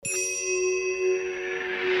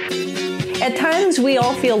At times, we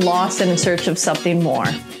all feel lost and in search of something more.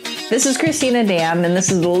 This is Christina Dam, and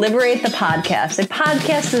this is Liberate the Podcast, a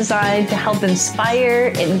podcast designed to help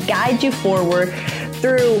inspire and guide you forward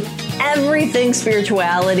through everything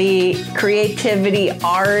spirituality, creativity,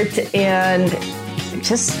 art, and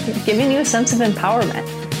just giving you a sense of empowerment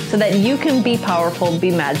so that you can be powerful,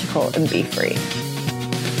 be magical, and be free.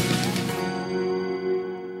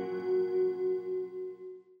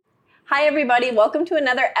 Hi, everybody. Welcome to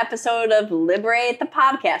another episode of Liberate the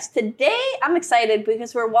Podcast. Today, I'm excited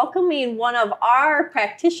because we're welcoming one of our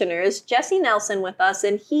practitioners, Jesse Nelson, with us,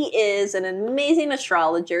 and he is an amazing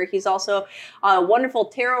astrologer. He's also a wonderful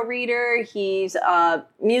tarot reader. He's a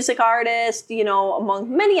music artist,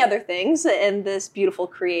 among many other things in this beautiful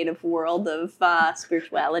creative world of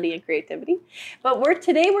spirituality and creativity. But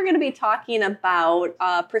today we're going to be talking about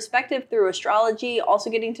perspective through astrology, also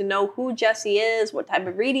getting to know who Jesse is, what type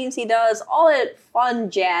of readings he does, all that fun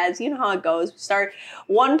jazz. You know how it goes. We start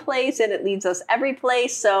one place and it leads us every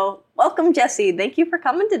place. So welcome, Jesse. Thank you for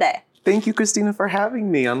coming today. Thank you, Christina, for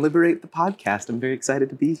having me on Liberate the Podcast. I'm very excited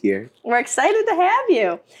to be here. We're excited to have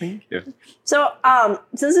you. Thank you. So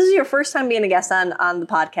since this is your first time being a guest on the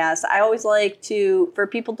podcast, I always like for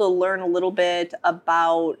people to learn a little bit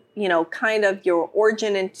about, kind of your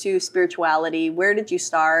origin into spirituality. Where did you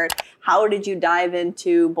start? How did you dive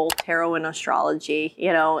into both tarot and astrology,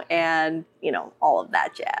 and, all of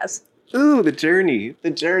that jazz? Ooh, the journey. The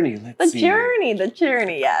journey,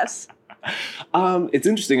 yes. It's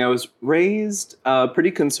interesting. I was raised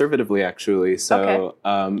pretty conservatively, actually. So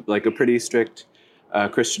like a pretty strict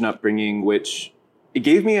Christian upbringing, which it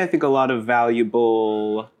gave me, I think, a lot of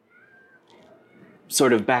valuable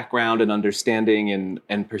sort of background and understanding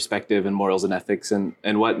and perspective and morals and ethics and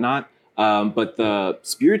whatnot. But the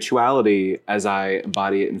spirituality, as I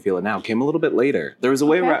embody it and feel it now, came a little bit later. There was a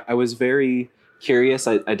way where I was very curious.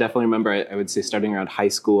 I definitely remember, I would say starting around high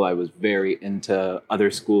school, I was very into other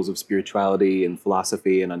schools of spirituality and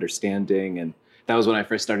philosophy and understanding. And that was when I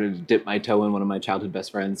first started to dip my toe in. One of my childhood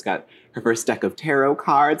best friends got her first deck of tarot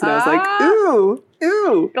cards. And I was like, ooh.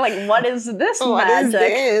 You're like, what is this magic? What is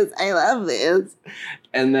this? I love this.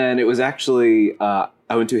 And then it was actually, I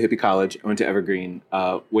went to a hippie college. I went to Evergreen,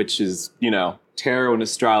 which is, tarot and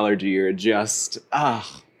astrology are just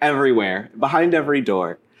everywhere, behind every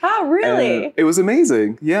door. Oh, really? And it was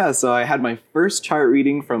amazing. Yeah, so I had my first chart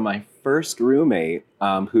reading from my first roommate,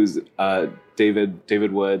 who's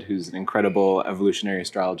David Wood, who's an incredible evolutionary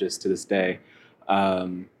astrologist to this day.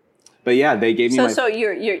 But yeah, they gave me So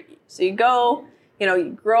you go, you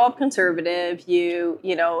grow up conservative, you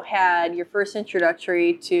had your first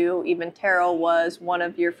introductory to even tarot was one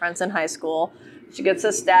of your friends in high school. She gets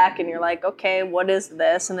a stack and you're like, okay, what is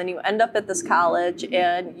this? And then you end up at this college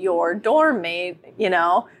and your dorm mate,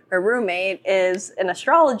 her roommate is an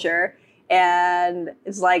astrologer and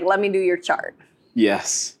it's like, let me do your chart.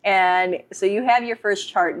 Yes. And so you have your first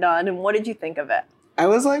chart done. And what did you think of it? I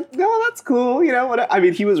was like, no, that's cool.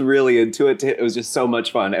 He was really into it. It was just so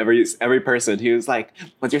much fun. Every person, he was like,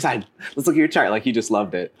 what's your sign? Let's look at your chart. Like, he just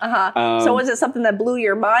loved it. So was it something that blew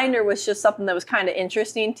your mind or was just something that was kind of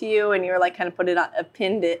interesting to you and you were like kind of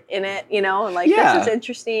pinned it in it, and like, this is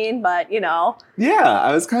interesting, but Yeah,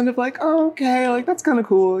 I was kind of like, oh, okay, like, that's kind of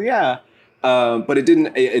cool. Yeah. But I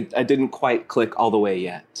didn't quite click all the way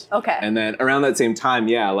yet. Okay. And then around that same time,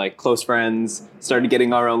 like close friends started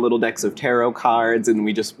getting our own little decks of tarot cards, and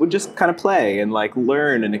we would just kind of play and like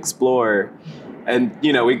learn and explore. And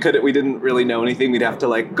we didn't really know anything. We'd have to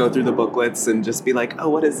like go through the booklets and just be like, oh,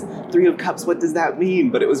 what is Three of Cups? What does that mean?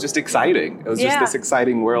 But it was just exciting. It was just this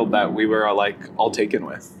exciting world that we were all taken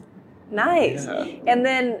with. Nice. Yeah. And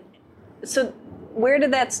then, so where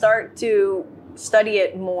did that start to study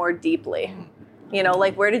it more deeply?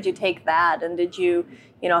 Like where did you take that? And did you,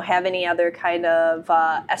 have any other kind of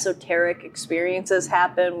esoteric experiences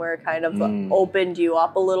happen where it kind of opened you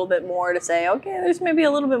up a little bit more to say, okay, there's maybe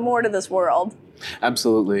a little bit more to this world?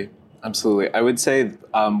 Absolutely. I would say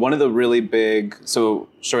one of the really big, so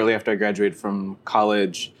shortly after I graduated from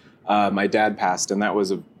college, my dad passed, and that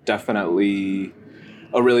was definitely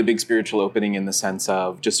a really big spiritual opening in the sense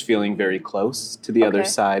of just feeling very close to the other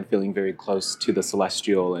side, feeling very close to the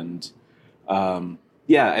celestial. And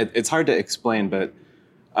it's hard to explain, but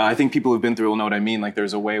I think people who've been through will know what I mean. Like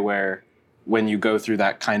there's a way where when you go through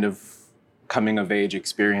that kind of coming of age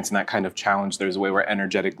experience and that kind of challenge, there's a way where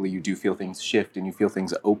energetically you do feel things shift and you feel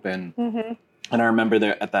things open. Mm-hmm. And I remember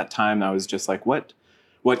there at that time, I was just like, what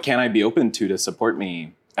can I be open to support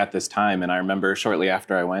me at this time? And I remember shortly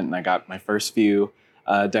after I went and I got my first few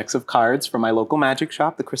decks of cards from my local magic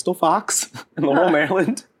shop, the Crystal Fox in Laurel,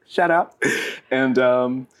 Maryland. Shout out. And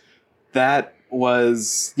that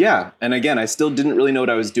was, and again, I still didn't really know what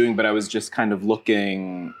I was doing, but I was just kind of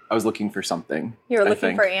looking for something. You were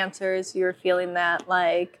looking for answers. You were feeling that,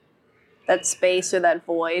 like, that space or that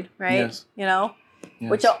void, right? Yes. You know?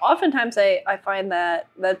 Yes. Which oftentimes I find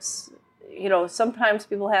that's, you know, sometimes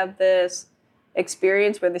people have this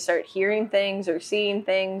experience where they start hearing things or seeing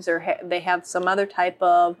things, or they have some other type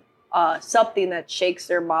of something that shakes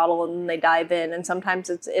their model, and then they dive in. And sometimes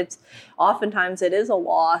it's oftentimes it is a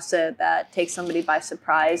loss that takes somebody by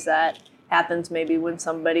surprise. That happens maybe when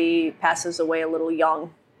somebody passes away a little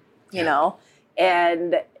young, you know,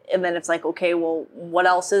 and then it's like, okay, well, what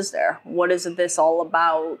else is there? What is this all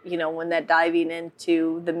about? You know, when that diving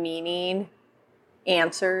into the meaning,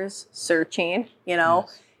 answers, searching, you know,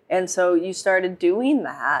 and so you started doing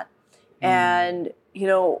that. And you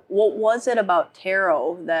know, what was it about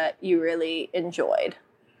tarot that you really enjoyed?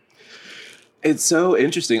 It's so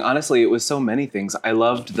interesting. Honestly, it was so many things. I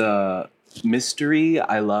loved the mystery.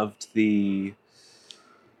 I loved the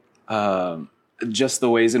just the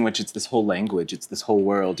ways in which it's this whole language. It's this whole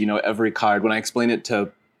world. You know, every card, when I explain it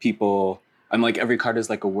to people, I'm like, every card is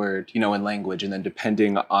like a word, you know, in language. And then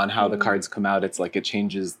depending on how the cards come out, it's like it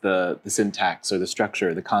changes the syntax or the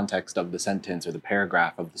structure, the context of the sentence or the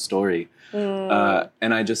paragraph of the story. And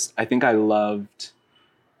I think I loved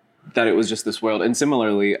that it was just this world. And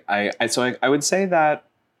similarly, I would say that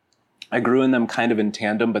I grew in them kind of in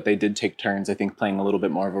tandem, but they did take turns, I think, playing a little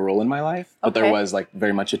bit more of a role in my life. But there was like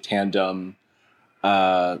very much a tandem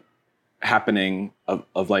happening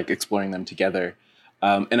of like exploring them together.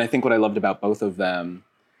 And I think what I loved about both of them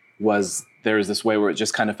was there was this way where it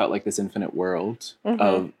just kind of felt like this infinite world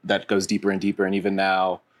that goes deeper and deeper. And even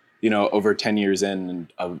now, you know, over 10 years in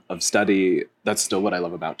of study, that's still what I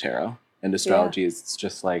love about tarot and astrology. Is it's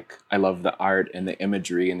just like, I love the art and the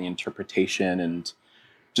imagery and the interpretation, and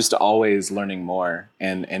just always learning more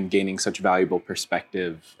and gaining such valuable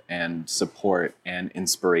perspective and support and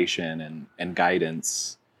inspiration and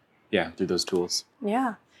guidance. Yeah, through those tools.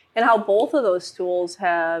 Yeah. And how both of those tools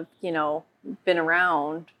have, you know, been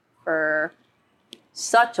around for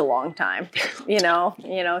such a long time. You know,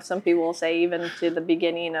 some people will say even to the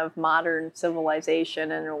beginning of modern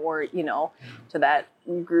civilization, or, you know, to that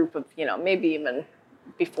group of, you know, maybe even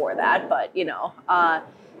before that, but, you know,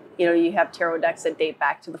 you have tarot decks that date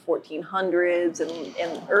back to the 1400s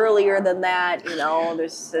and earlier than that. You know,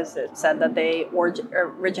 it said that they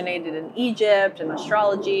originated in Egypt, and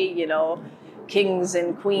astrology, you know, kings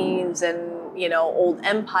and queens and, you know, old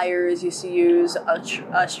empires used to use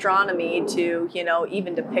astronomy to, you know,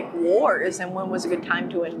 even depict wars and when was a good time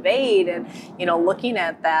to invade, and, you know, looking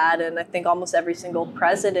at that. And I think almost every single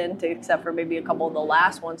president, except for maybe a couple of the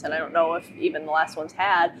last ones, and I don't know if even the last ones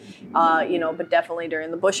had, you know, but definitely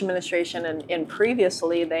during the Bush administration and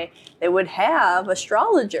previously, they would have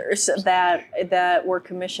astrologers that were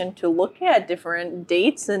commissioned to look at different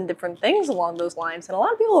dates and different things along those lines. And a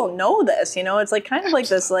lot of people don't know this, you know, it's like kind of like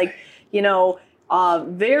this, like, you know,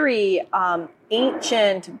 very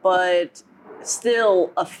ancient but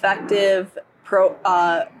still effective,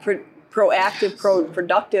 proactive,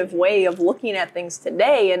 productive way of looking at things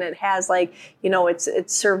today. And it has, like, you know, it's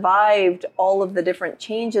survived all of the different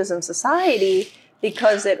changes in society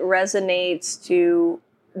because it resonates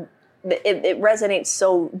it resonates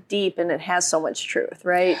so deep, and it has so much truth,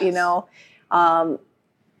 right? Yes. You know,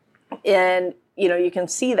 and, you know, you can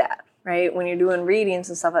see that. Right? When you're doing readings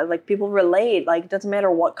and stuff, like, people relate. Like, it doesn't matter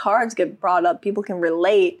what cards get brought up. People can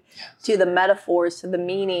relate to the metaphors, to the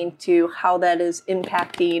meaning, to how that is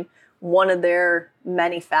impacting one of their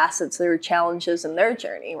many facets, their challenges in their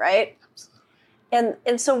journey, right? Absolutely.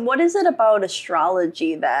 And so what is it about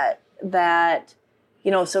astrology that you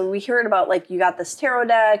know, so we heard about, like, you got this tarot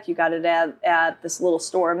deck, you got it at this little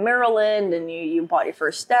store in Maryland, and you bought your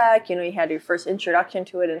first deck, you know, you had your first introduction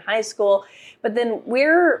to it in high school. But then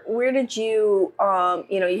where did you,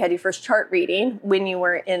 you know, you had your first chart reading when you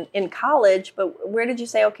were in college, but where did you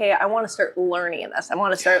say, okay, I want to start learning this. I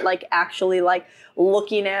want to start, like, actually, like,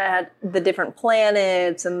 looking at the different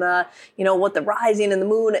planets and the, you know, what the rising and the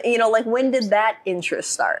moon, you know, like, when did that interest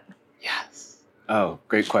start? Yes. Oh,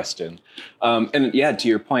 great question. And yeah, to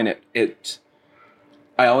your point,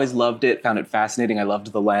 I always loved it, found it fascinating. I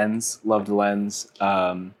loved the lens.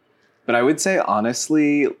 But I would say,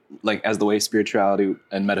 honestly, like, as the way spirituality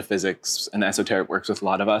and metaphysics and esoteric works with a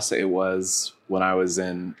lot of us, it was when I was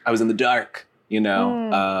in the dark, you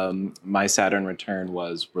know. My Saturn return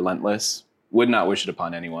was relentless, would not wish it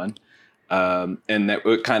upon anyone. And that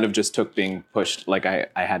it kind of just took being pushed, like I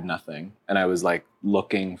had nothing. And I was, like,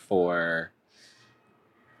 looking for,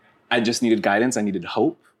 I just needed guidance. I needed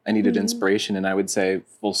hope. I needed inspiration. And I would say,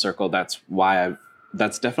 full circle, that's why I've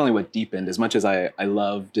that's definitely what deepened. As much as I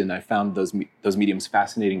loved and I found those mediums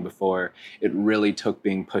fascinating before, it really took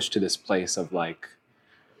being pushed to this place of like,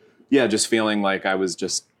 yeah, just feeling like I was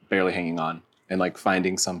just barely hanging on and like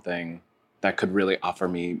finding something that could really offer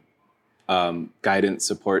me guidance,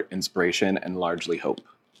 support, inspiration, and largely hope.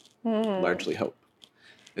 Largely hope.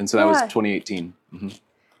 And so that was 2018. Mm-hmm.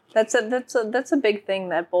 That's a big thing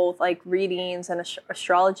that both like readings and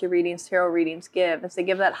astrology readings, tarot readings give, is they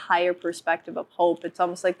give that higher perspective of hope. It's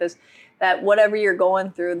almost like this, that whatever you're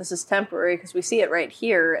going through, this is temporary because we see it right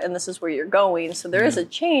here and this is where you're going. So there is a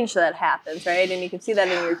change that happens, right? And you can see that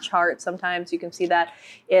in your chart. Sometimes you can see that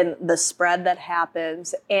in the spread that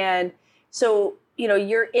happens. And so, you know,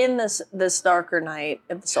 you're in this darker night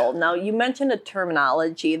of the soul. Now, you mentioned a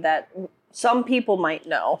terminology that some people might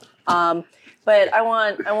know. But I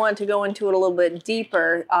want to go into it a little bit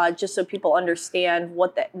deeper, just so people understand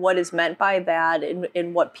what is meant by that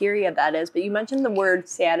and what period that is. But you mentioned the word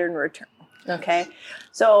Saturn return. Okay,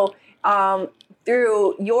 so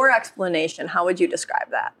through your explanation, how would you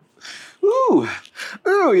describe that? Ooh,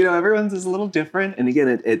 you know, everyone's is a little different. And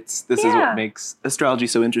again, this is what makes astrology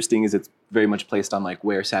so interesting, is it's very much placed on like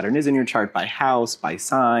where Saturn is in your chart, by house, by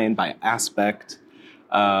sign, by aspect.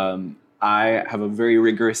 I have a very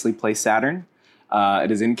rigorously placed Saturn.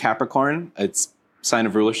 It is in Capricorn. It's sign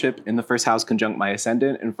of rulership in the first house, conjunct my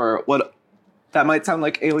ascendant. And for what that might sound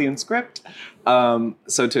like alien script.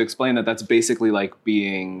 So to explain that, that's basically like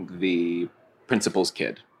being the principal's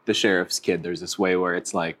kid, the sheriff's kid. There's this way where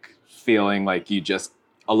it's like feeling like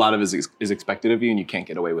a lot of it is expected of you and you can't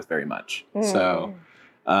get away with very much. So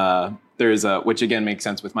there's which again makes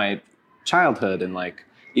sense with my childhood and like,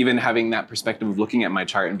 even having that perspective of looking at my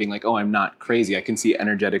chart and being like, oh, I'm not crazy. I can see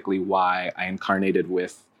energetically why I incarnated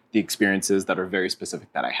with the experiences that are very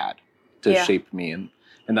specific that I had to shape me and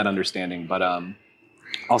that understanding. But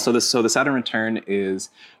also the Saturn return is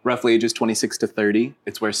roughly ages 26 to 30.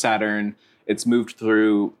 It's where Saturn, it's moved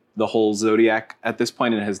through the whole zodiac at this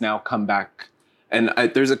point and has now come back. And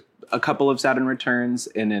there's a couple of Saturn returns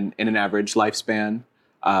in an average lifespan.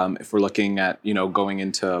 If we're looking at, you know, going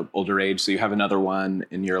into older age. So you have another one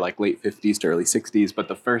in your like late 50s to early 60s. But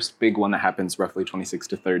the first big one that happens roughly 26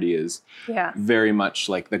 to 30 is very much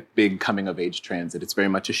like the big coming of age transit. It's very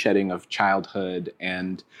much a shedding of childhood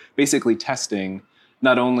and basically testing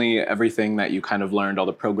not only everything that you kind of learned, all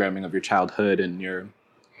the programming of your childhood and your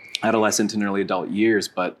adolescent and early adult years,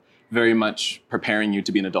 but very much preparing you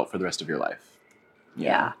to be an adult for the rest of your life.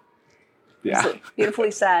 Yeah.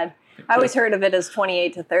 Beautifully said. I always heard of it as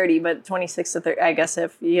 28 to 30, but 26 to 30, I guess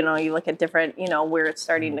if, you know, you look at different, you know, where it's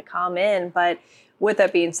starting to come in. But with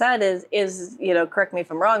that being said is, you know, correct me if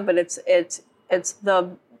I'm wrong, but it's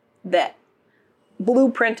that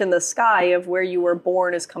blueprint in the sky of where you were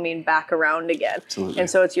born is coming back around again. Absolutely. And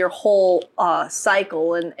so it's your whole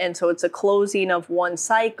cycle. And so it's a closing of one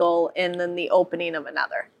cycle and then the opening of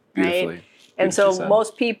another. Beautifully. Right? And so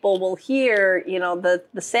most people will hear, you know,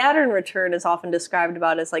 the Saturn return is often described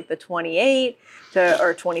about as like the 28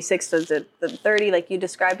 or 26 to the 30, like you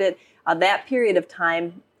described it, that period of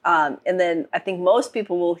time. And then I think most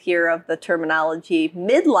people will hear of the terminology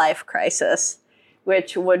midlife crisis,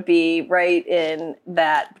 which would be right in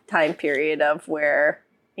that time period of where,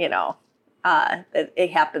 you know,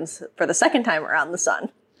 it happens for the second time around the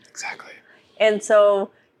sun. Exactly. And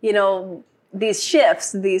so, you know, these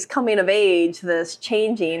shifts, these coming of age, this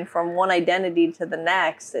changing from one identity to the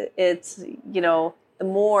next, it's, you know, the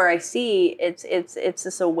more I see, it's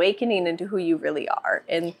this awakening into who you really are.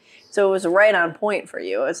 And so it was right on point for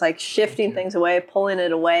you. It's like shifting things away, pulling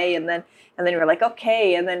it away, and then you're like,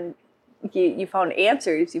 okay, and then you found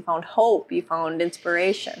answers, you found hope, you found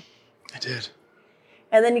inspiration. I did.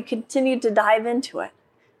 And then you continued to dive into it.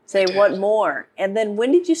 Say, what more? And then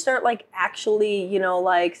when did you start like actually, you know,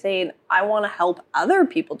 like saying, I want to help other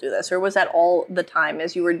people do this? Or was that all the time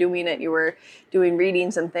as you were doing it, you were doing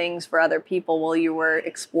readings and things for other people while you were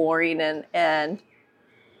exploring and...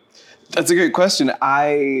 That's a great question.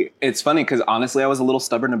 It's funny because honestly, I was a little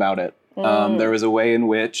stubborn about it. There was a way in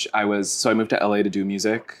which I moved to LA to do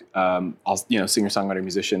music. Singer-songwriter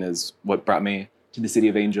musician is what brought me to the City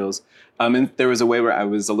of Angels. And there was a way where I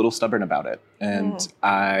was a little stubborn about it. And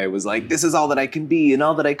I was like, this is all that I can be and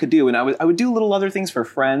all that I could do. And I would do little other things for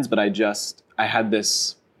friends, but I had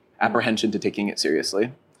this apprehension to taking it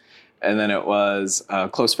seriously. And then it was a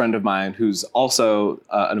close friend of mine who's also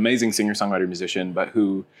an amazing singer-songwriter musician, but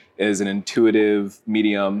who is an intuitive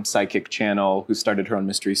medium psychic channel who started her own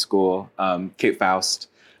mystery school, Kate Faust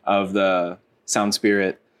of the Sound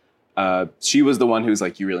Spirit. She was the one who's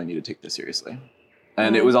like, you really need to take this seriously.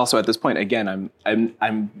 And it was also at this point, again,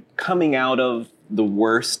 I'm coming out of the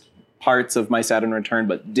worst parts of my Saturn return,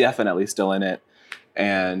 but definitely still in it.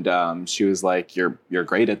 And she was like, you're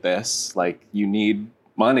great at this. Like, you need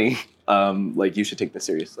money. Like, you should take this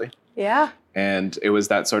seriously. Yeah. And it was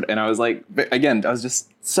that sort of, and I was like, again, I was just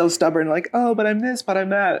so stubborn, like, oh, but I'm this, but I'm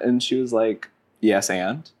that. And she was like, yes,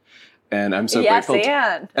 and I'm so grateful.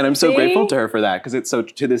 And I'm so grateful to her for that. Because it's so,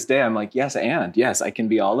 to this day, I'm like, yes, I can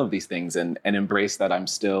be all of these things and embrace that I'm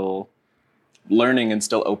still learning and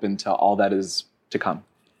still open to all that is to come.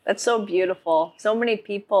 That's so beautiful. So many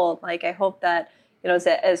people, like, I hope that, you know,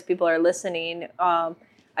 as people are listening,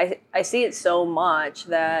 I see it so much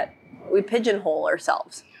that we pigeonhole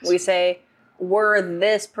ourselves. We say, we're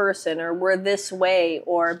this person, or we're this way,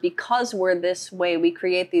 or because we're this way, we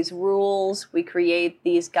create these rules, we create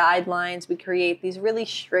these guidelines, we create these really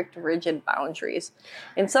strict, rigid boundaries.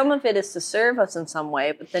 And some of it is to serve us in some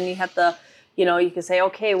way, but then you have to, you know, you can say,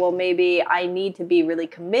 okay, well, maybe I need to be really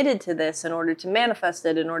committed to this in order to manifest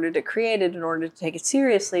it, in order to create it, in order to take it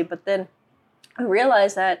seriously. But then I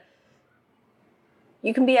realize that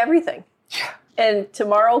you can be everything. Yeah. And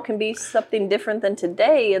tomorrow can be something different than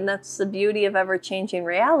today. And that's the beauty of ever-changing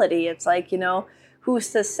reality. It's like, you know, who's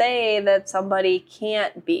to say that somebody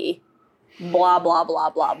can't be blah, blah, blah,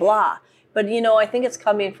 blah, blah. But, you know, I think it's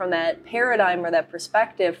coming from that paradigm or that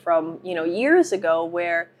perspective from, you know, years ago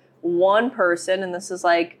where one person, and this is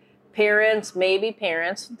like parents, maybe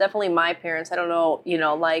parents, definitely my parents, I don't know, you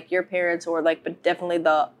know, like your parents or like, but definitely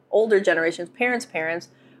the older generations, parents,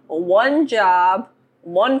 one job,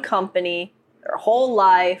 one company, their whole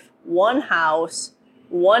life, one house,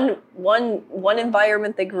 one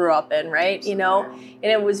environment they grew up in, right? You know, and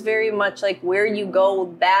it was very much like where you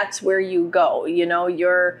go, that's where you go. You know,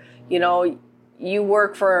 you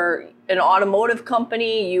work for an automotive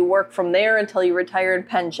company, you work from there until you retire and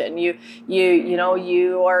pension. You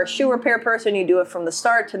are a shoe repair person, you do it from the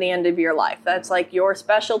start to the end of your life. That's like your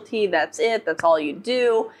specialty, that's it, that's all you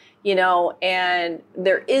do, you know, and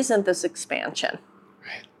there isn't this expansion.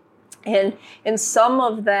 And some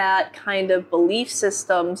of that kind of belief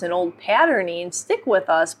systems and old patterning stick with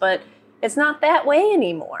us, but it's not that way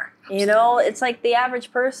anymore. You know, it's like the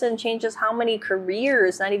average person changes how many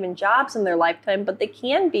careers, not even jobs in their lifetime, but they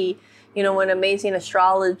can be, you know, an amazing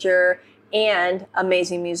astrologer and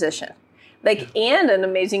amazing musician. Like, and an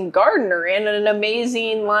amazing gardener and an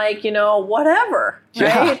amazing, like, you know, whatever,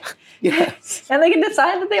 right? Yes. And they can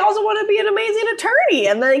decide that they also want to be an amazing attorney,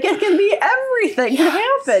 and like it can be everything can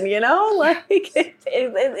happen, you know? Like,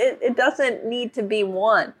 it doesn't need to be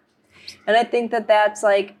one. And I think that that's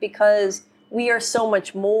like, because we are so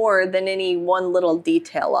much more than any one little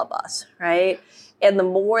detail of us, right? And the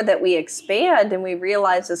more that we expand and we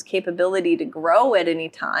realize this capability to grow at any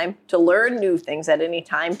time, to learn new things at any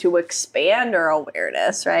time, to expand our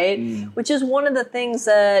awareness, right? Which is one of the things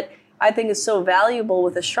that I think is so valuable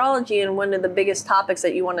with astrology. And one of the biggest topics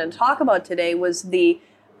that you wanted to talk about today was the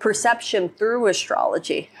perception through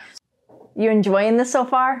astrology. You enjoying this so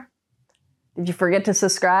far? Did you forget to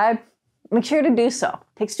subscribe? Make sure to do so.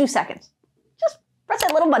 It takes 2 seconds. Just press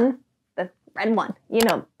that little button, the red one. You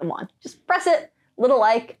know the one. Just press it. Little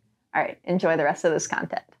like. All right, enjoy the rest of this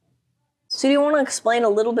content. So do you want to explain a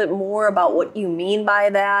little bit more about what you mean by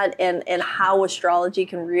that and how astrology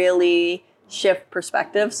can really shift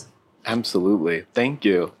perspectives? Absolutely. Thank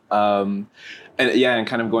you. And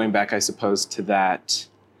kind of going back, I suppose, to that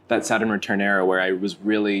Saturn return era where I was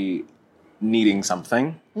really needing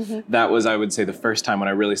something. Mm-hmm. That was, I would say, the first time when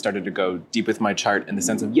I really started to go deep with my chart in the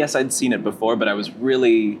sense of, yes, I'd seen it before, but I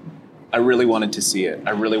really wanted to see it.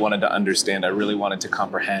 I really wanted to understand. I really wanted to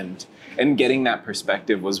comprehend. And getting that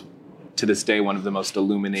perspective was, to this day, one of the most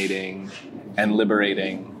illuminating and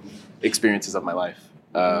liberating experiences of my life.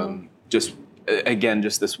 Just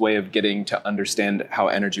this way of getting to understand how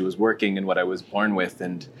energy was working and what I was born with,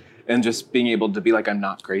 and just being able to be like, I'm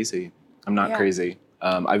not crazy. I'm not crazy.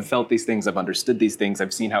 I've felt these things. I've understood these things.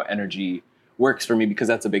 I've seen how energy works for me, because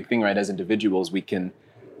that's a big thing, right? As individuals, we can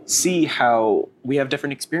see how we have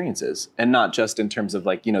different experiences, and not just in terms of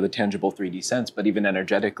like, you know, the tangible 3D sense, but even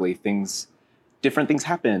energetically, different things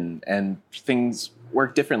happen and things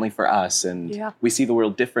work differently for us, and we see the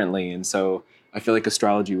world differently. And so I feel like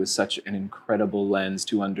astrology was such an incredible lens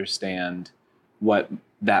to understand what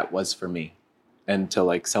that was for me, and to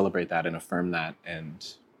like celebrate that and affirm that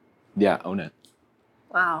and own it.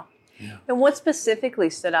 Wow. Yeah. And what specifically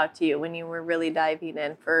stood out to you when you were really diving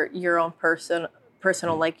in for your own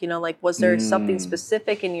personal, like, you know, like, was there something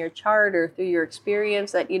specific in your chart or through your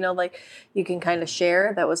experience that, you know, like you can kind of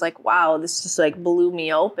share that was like, wow, this just like blew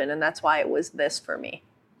me open, and that's why it was this for me?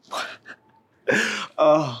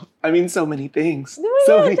 Oh, I mean, so many things. Well,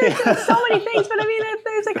 So yeah, many. there's so many things, but I mean, if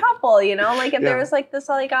there's a couple, you know, like if there Yeah. was like this,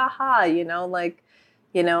 like aha, you know, like,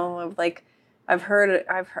 you know, of like I've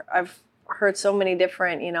heard so many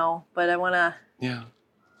different, you know, but I want to. Yeah,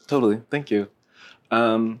 totally. Thank you.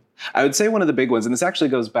 I would say one of the big ones, and this actually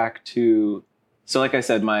goes back to, so like I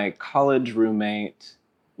said, my college roommate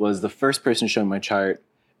was the first person showing my chart,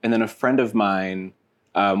 and then a friend of mine,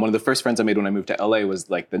 one of the first friends I made when I moved to LA was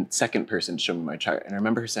like the second person to show me my chart, and I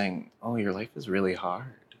remember her saying, "Oh, your life is really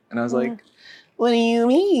hard," and I was like, "What do you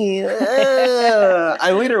mean?"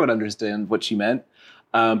 I later would understand what she meant,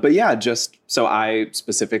 but yeah, just so I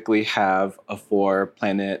specifically have a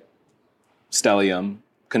 4-planet stellium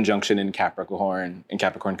conjunction in Capricorn, and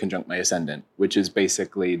Capricorn conjunct my ascendant, which is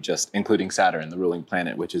basically just, including Saturn, the ruling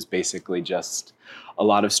planet, which is basically just a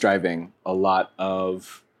lot of striving, a lot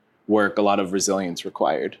of work, a lot of resilience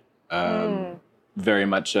required. Very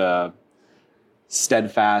much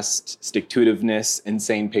steadfast, stick-to-itiveness,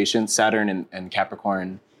 insane patience. Saturn and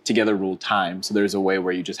Capricorn together rule time. So there's a way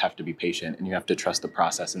where you just have to be patient and you have to trust the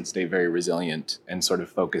process and stay very resilient and sort of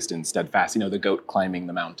focused and steadfast. You know, the goat climbing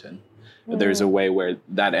the mountain. There's a way where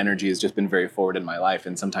that energy has just been very forward in my life,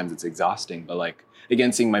 and sometimes it's exhausting, but like,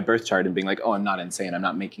 again, seeing my birth chart and being like, oh, I'm not insane, I'm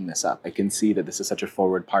not making this up. I can see that this is such a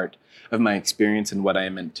forward part of my experience and what I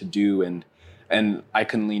am meant to do, and I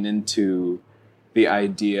can lean into the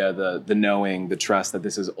idea, the knowing, the trust that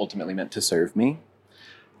this is ultimately meant to serve me.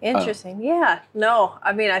 Interesting. Yeah. No,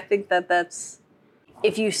 I mean, I think that's,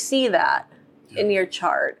 if you see that in your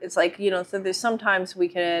chart, it's like, you know, so there's sometimes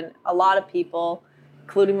a lot of people,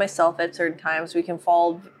 including myself at certain times, we can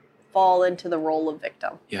fall into the role of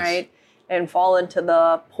victim, Yes. right? And fall into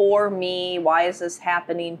the poor me, why is this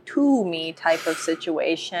happening to me type of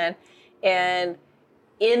situation. And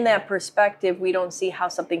in that perspective, we don't see how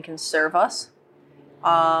something can serve us.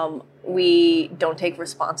 We don't take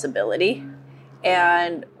responsibility.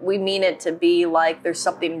 And we mean it to be like there's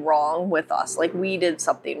something wrong with us, like we did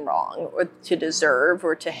something wrong or to deserve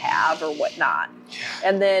or to have or whatnot.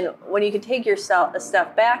 And then when you can take yourself a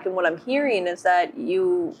step back, and what I'm hearing is that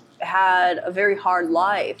you had a very hard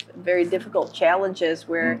life, very difficult challenges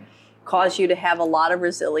where caused you to have a lot of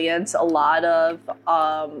resilience, a lot of,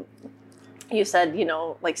 you said, you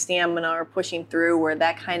know, like stamina or pushing through or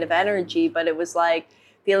that kind of energy, but it was like,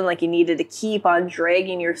 feeling like you needed to keep on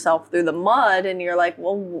dragging yourself through the mud. And you're like,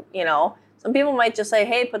 well, you know, some people might just say,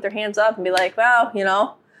 hey, put their hands up and be like, well, you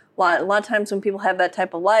know, a lot of times when people have that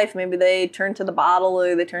type of life, maybe they turn to the bottle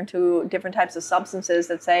or they turn to different types of substances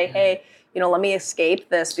that say, hey, you know, let me escape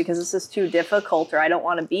this because this is too difficult or I don't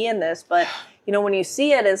want to be in this. But, you know, when you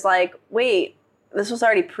see it as like, wait, this was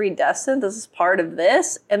already predestined. This is part of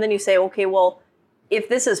this. And then you say, okay, well, if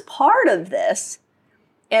this is part of this,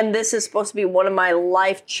 and this is supposed to be one of my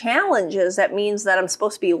life challenges, that means that I'm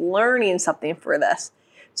supposed to be learning something for this.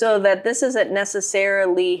 So that this isn't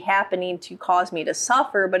necessarily happening to cause me to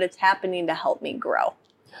suffer, but it's happening to help me grow.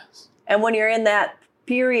 Yes. And when you're in that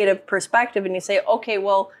period of perspective and you say, okay,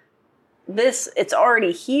 well, it's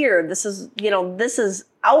already here. This is, you know, this is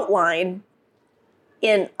outlined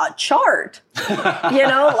in a chart, you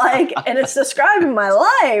know, like, and it's describing my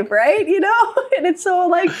life, right? You know, and it's so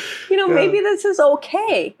like, you know, maybe this is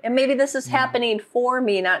okay. And maybe this is happening for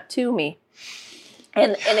me, not to me.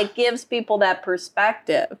 And it gives people that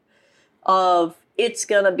perspective of it's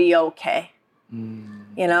going to be okay,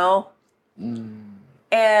 you know?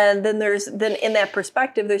 And then then in that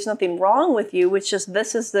perspective, there's nothing wrong with you. It's just,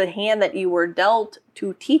 this is the hand that you were dealt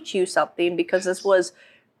to teach you something because this was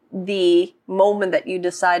the moment that you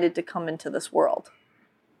decided to come into this world,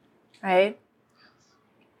 right?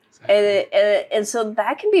 Exactly. And so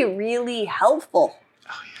that can be really helpful.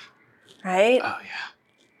 Oh yeah. Right? Oh yeah.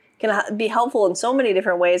 Can be helpful in so many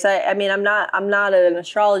different ways. I mean, I'm not an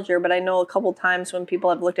astrologer, but I know a couple times when people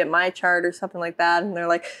have looked at my chart or something like that, and they're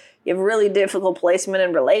like, you have really difficult placement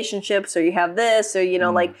in relationships, or you have this, or, you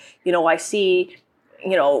know, like, you know, I see,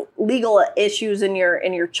 you know, legal issues in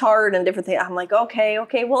your chart and different things. I'm like, okay,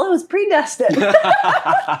 well, it was predestined. You know,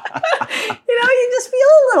 you just feel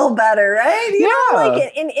a little better, right? You know,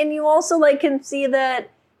 like, and you also like can see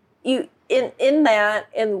that you in that,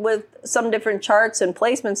 and with some different charts and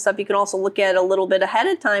placement stuff, you can also look at a little bit ahead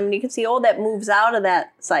of time, and you can see, oh, that moves out of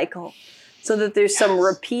that cycle, so that there's some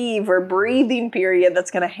reprieve or breathing period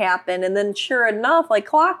that's going to happen, and then sure enough, like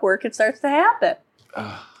clockwork, it starts to happen.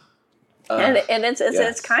 And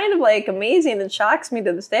it's kind of like amazing and shocks me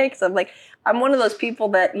to this day because I'm one of those people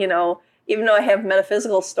that, you know, even though I have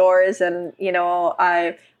metaphysical stores and, you know,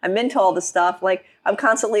 I'm into all this stuff, like I'm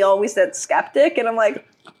constantly always that skeptic, and I'm like,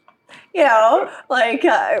 you know, like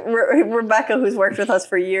Rebecca, who's worked with us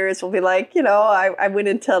for years, will be like, you know, I went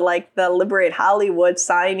into like the Liberate Hollywood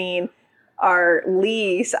signing our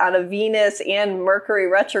lease on a Venus and Mercury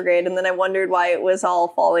retrograde, and then I wondered why it was all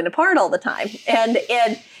falling apart all the time.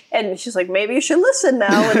 And she's like, maybe you should listen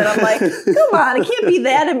now. And then I'm like, come on, it can't be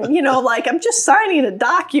that. And, you know, like, I'm just signing a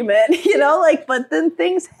document, you know, like, but then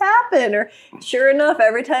things happen. Or sure enough,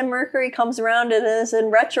 every time Mercury comes around and is in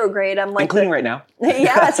retrograde, I'm like, including right now.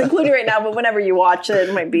 Yeah, it's including right now. But whenever you watch it,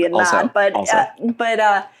 it might be a nod. But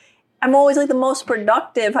I'm always like the most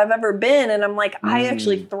productive I've ever been. And I'm like, I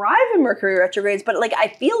actually thrive in Mercury retrogrades. But like, I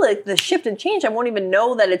feel like the shift and change, I won't even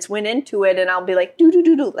know that it's went into it. And I'll be like,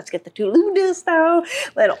 let's get the to-do list now.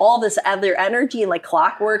 Let all this other energy and like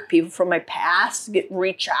clockwork, people from my past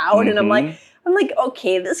reach out. And I'm like,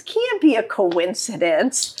 okay, this can't be a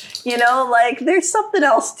coincidence. You know, like there's something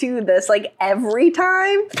else to this. Like every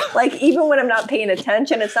time, like even when I'm not paying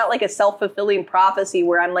attention, it's not like a self-fulfilling prophecy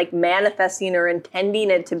where I'm like manifesting or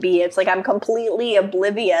intending it to be. It's like I'm completely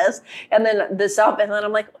oblivious. And then and then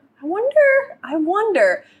I'm like, I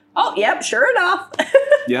wonder. Oh, yep, sure enough.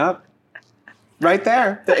 Yep. Right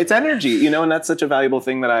there. It's energy, you know, and that's such a valuable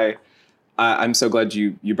thing that I'm so glad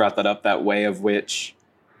you brought that up, that way of which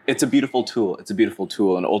it's a beautiful tool. It's a beautiful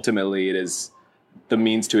tool. And ultimately it is the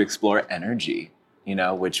means to explore energy, you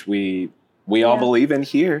know, which we all believe in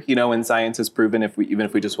here, you know, and science has proven even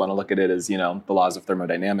if we just want to look at it as, you know, the laws of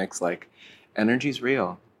thermodynamics, like energy's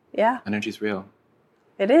real. Yeah. Energy's real.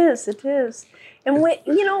 It is. And when,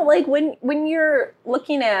 you know, like when you're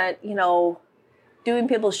looking at, you know, doing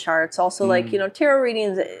people's charts, also like, you know, tarot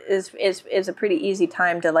readings is a pretty easy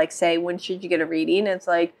time to like say, when should you get a reading? It's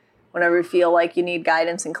like, whenever you feel like you need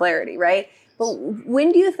guidance and clarity, right? But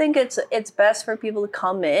when do you think it's best for people to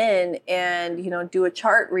come in and, you know, do a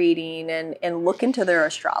chart reading and look into their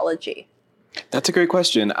astrology? That's a great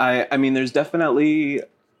question. I mean, there's definitely,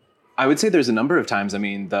 I would say there's a number of times. I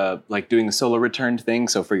mean, doing the solar return thing.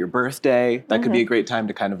 So for your birthday, that could be a great time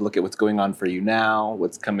to kind of look at what's going on for you now,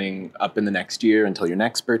 what's coming up in the next year until your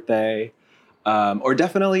next birthday. Or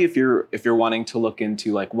definitely if you're wanting to look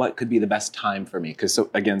into like what could be the best time for me, because so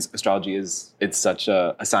again, astrology it's such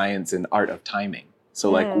a science and art of timing.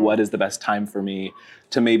 So like what is the best time for me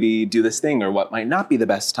to maybe do this thing, or what might not be the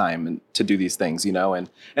best time to do these things, you know,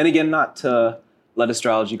 and again, not to let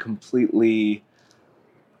astrology completely,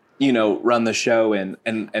 you know, run the show and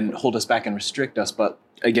hold us back and restrict us, but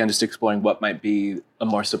again, just exploring what might be a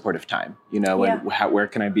more supportive time, you know, and where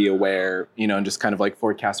can I be aware, you know, and just kind of like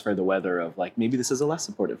forecast for the weather of like, maybe this is a less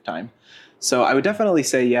supportive time. So I would definitely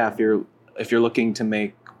say, yeah, if you're looking to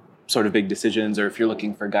make sort of big decisions, or if you're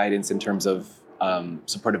looking for guidance in terms of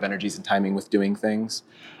supportive energies and timing with doing things.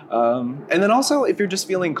 And then also if you're just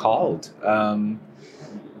feeling called, you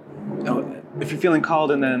know, if you're feeling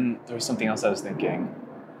called, and then there was something else I was thinking.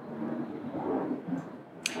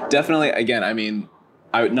 Definitely, again, I mean,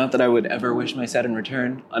 not that I would ever wish my Saturn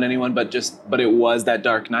return on anyone, but it was that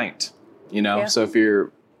dark night, you know? Yeah. So if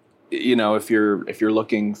you're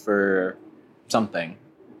looking for something,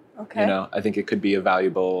 you know, I think it could be a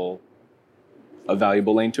valuable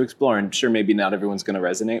lane to explore. And sure, maybe not everyone's going to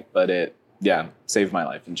resonate, but it saved my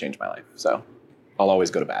life and changed my life. So I'll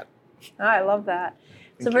always go to bat. Oh, I love that.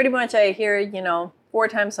 So pretty much I hear, you know, 4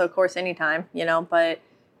 times, so of course anytime, you know, but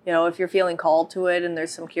you know, if you're feeling called to it and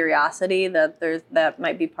there's some curiosity that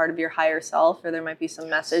might be part of your higher self, or there might be some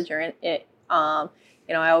message or it,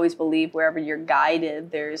 you know, I always believe wherever you're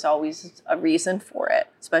guided, there's always a reason for it,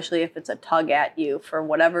 especially if it's a tug at you for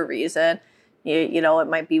whatever reason. You know, it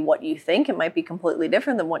might be what you think. It might be completely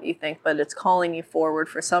different than what you think, but it's calling you forward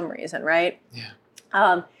for some reason, right?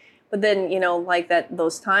 Yeah. But then, you know, like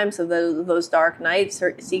those times of those dark nights,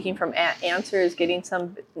 or seeking from answers,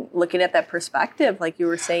 looking at that perspective, like you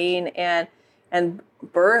were saying, and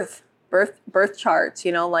birth charts,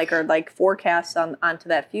 you know, like, or like forecasts onto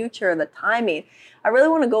that future, the timing. I really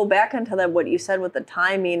want to go back into that, what you said with the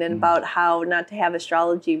timing, and about how not to have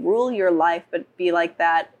astrology rule your life, but be like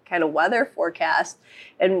that kind of weather forecast.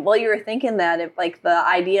 And while you were thinking that, it, like the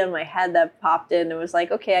idea in my head that popped in, it was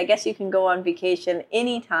like, okay, I guess you can go on vacation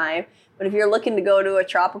anytime, but if you're looking to go to a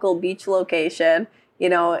tropical beach location, you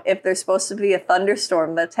know, if there's supposed to be a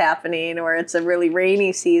thunderstorm that's happening, or it's a really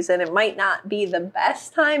rainy season, it might not be the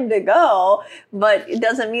best time to go, but it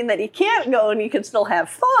doesn't mean that you can't go and you can still have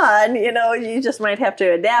fun. You know, you just might have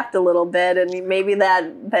to adapt a little bit, and maybe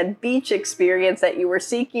that beach experience that you were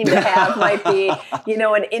seeking to have might be, you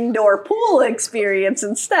know, an indoor pool experience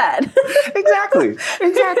instead. Exactly.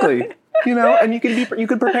 You know, and you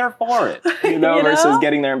could prepare for it, you know, versus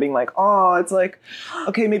getting there and being like, oh, it's like,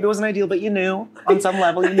 okay, maybe it wasn't ideal, but you knew on some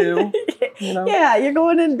level, you knew. you know? Yeah, you're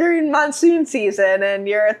going in during monsoon season and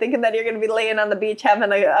you're thinking that you're going to be laying on the beach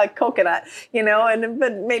having a coconut,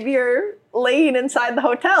 but maybe you're laying inside the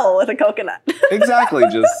hotel with a coconut. Exactly,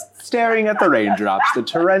 just staring at the raindrops, the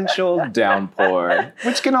torrential downpour,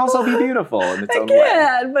 which can also be beautiful in its own way.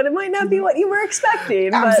 Yeah, but it might not be what you were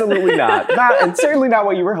expecting. Absolutely not. And certainly not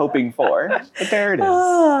what you were hoping for. But there it is.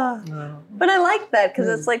 But I like that because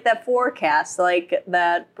it's like that forecast, like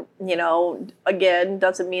that, again,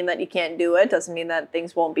 doesn't mean that you can't do it. Doesn't mean that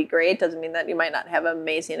things won't be great. Doesn't mean that you might not have an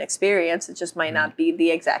amazing experience. It just might not be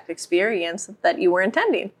the exact experience that you were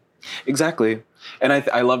intending. Exactly. And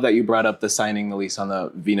I love that you brought up the signing the lease on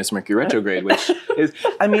the Venus Mercury retrograde, which is,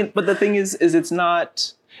 but the thing is it's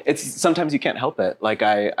not, it's sometimes you can't help it. Like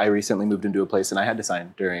I recently moved into a place and I had to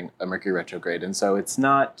sign during a Mercury retrograde. And so it's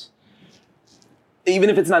not,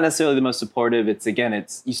 even if it's not necessarily the most supportive, it's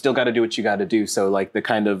you still got to do what you got to do. So like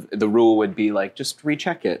the rule would be like, just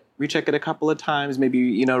recheck it a couple of times,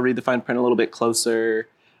 maybe, read the fine print a little bit closer.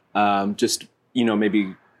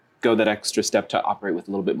 Maybe go that extra step to operate with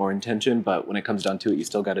a little bit more intention. But when it comes down to it, you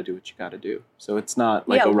still got to do what you got to do. So it's not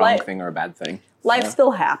like a wrong thing or a bad thing. Life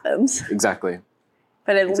still happens. Exactly.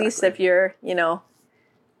 But at least if you're,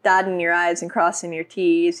 dotting your I's and crossing your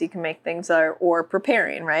T's, you can make things or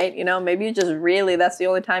preparing, right? Maybe you just really, that's the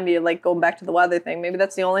only time you like going back to the weather thing. Maybe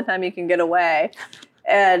that's the only time you can get away.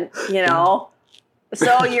 And,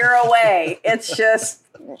 so you're away. It's just,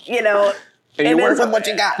 And you work with what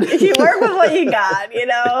you got. You work with what you got,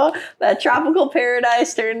 That tropical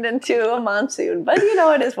paradise turned into a monsoon. But,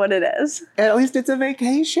 it is what it is. At least it's a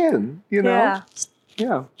vacation, Yeah.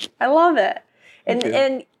 Yeah. I love it.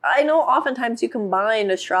 And I know oftentimes you combine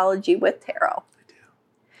astrology with tarot.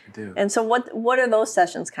 I do. And so what are those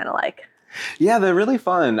sessions kind of like? Yeah, they're really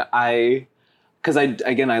fun. Because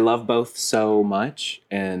I love both so much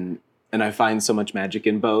and I find so much magic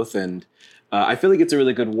in both. And I feel like it's a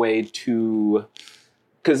really good way to,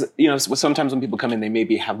 because, sometimes when people come in, they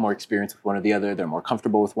maybe have more experience with one or the other. They're more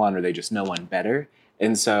comfortable with one or they just know one better.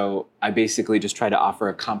 And so I basically just try to offer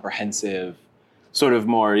a comprehensive, sort of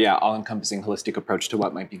more, all-encompassing, holistic approach to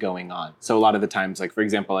what might be going on. So a lot of the times, like, for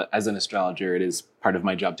example, as an astrologer, it is part of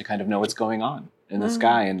my job to kind of know what's going on in the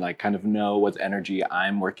sky and, like, kind of know what energy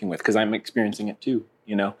I'm working with because I'm experiencing it too,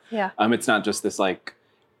 Yeah. It's not just this, like,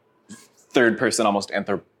 third-person, almost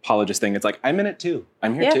anthropologist thing. It's like, I'm in it too.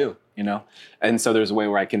 I'm here too, And so there's a way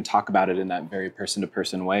where I can talk about it in that very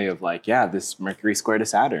person-to-person way of, like, this Mercury square to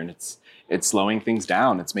Saturn, it's slowing things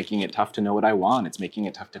down. It's making it tough to know what I want. It's making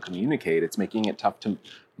it tough to communicate. It's making it tough to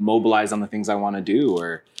mobilize on the things I want to do.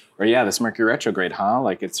 Or this Mercury retrograde,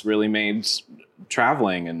 Like it's really made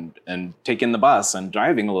traveling and taking the bus and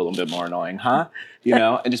driving a little bit more annoying,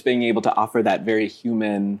 And just being able to offer that very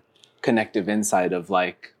human connective insight of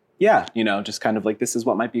like, just kind of like, this is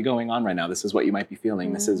what might be going on right now. This is what you might be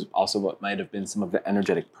feeling. This is also what might have been some of the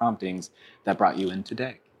energetic promptings that brought you in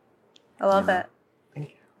today. I love it.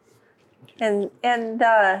 And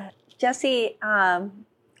Jesse,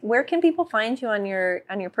 where can people find you on your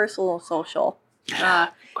personal social?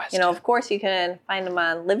 Of course you can find him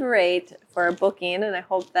on Liberate for a booking, and I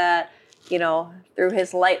hope that through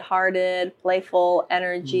his lighthearted, playful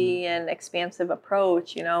energy and expansive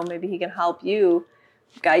approach, maybe he can help you,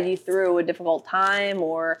 guide you through a difficult time,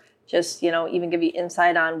 or just even give you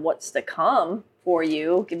insight on what's to come for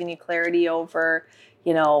you, giving you clarity over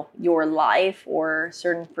your life or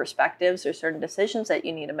certain perspectives or certain decisions that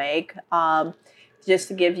you need to make, just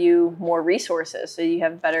to give you more resources so you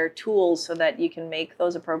have better tools so that you can make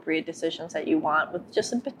those appropriate decisions that you want with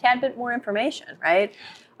just a tad bit more information, right?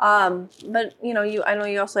 But I know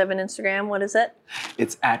you also have an Instagram. What is it?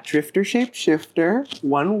 It's @DrifterShapeshifter.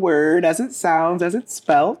 One word, as it sounds, as it's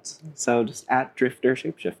spelt. So just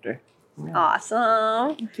 @DrifterShapeshifter. Yeah.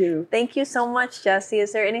 Awesome. Thank you. Thank you so much, Jesse.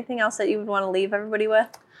 Is there anything else that you would want to leave everybody with?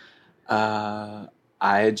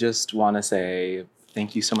 I just want to say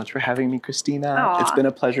thank you so much for having me, Christina. Aww. It's been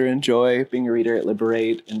a pleasure and joy being a reader at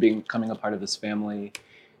Liberate and becoming a part of this family.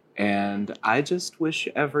 And I just wish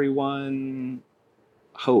everyone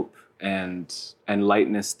hope and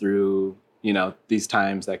lightness through, these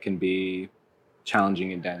times that can be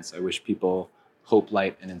challenging and dense. I wish people hope,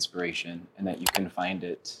 light, and inspiration, and that you can find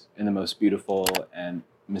it in the most beautiful and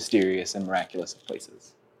mysterious and miraculous of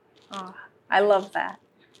places. Oh, I love that.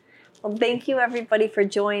 Well, thank you everybody for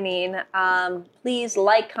joining. Please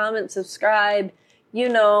like, comment, subscribe.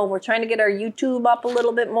 We're trying to get our YouTube up a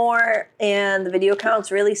little bit more, and the video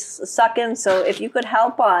count's really sucking. So if you could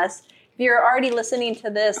help us If you're already listening to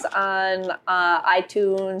this on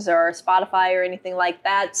iTunes or Spotify or anything like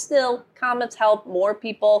that, still, comments help more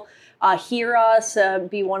people hear us,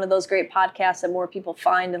 be one of those great podcasts that more people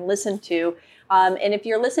find and listen to. And if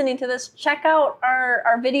you're listening to this, check out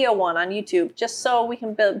our video one on YouTube, just so we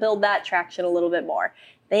can build that traction a little bit more.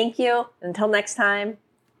 Thank you. Until next time,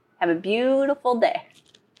 have a beautiful day.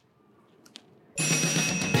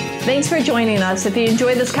 Thanks for joining us. If you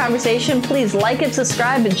enjoyed this conversation, please like it,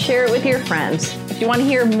 subscribe, and share it with your friends. If you want to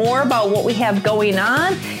hear more about what we have going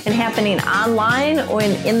on and happening online or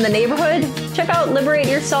in the neighborhood, check out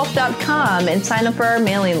liberateyourself.com and sign up for our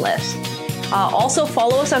mailing list. Also,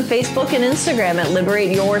 follow us on Facebook and Instagram at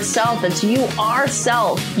Liberate Yourself. It's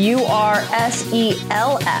YouRself, URSELF.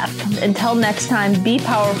 Until next time, be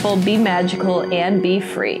powerful, be magical, and be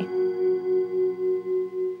free.